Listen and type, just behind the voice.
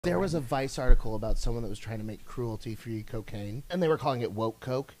There was a Vice article about someone that was trying to make cruelty-free cocaine, and they were calling it woke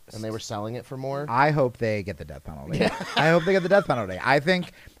coke, and they were selling it for more. I hope they get the death penalty. Yeah. I hope they get the death penalty.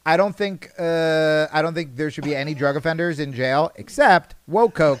 I don't think there should be any drug offenders in jail except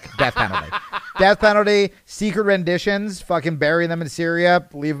woke coke. Death penalty. Death penalty. Secret renditions. Fucking bury them in Syria.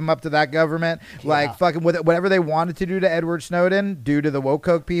 Leave them up to that government. Yeah. Like fucking whatever they wanted to do to Edward Snowden, do to the woke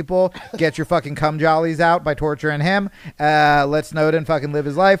coke people. Get your fucking cum jollies out by torturing him. Let Snowden fucking live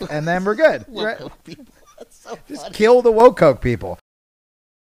his life, and then we're good. Right? That's so funny. Just kill the woke coke people.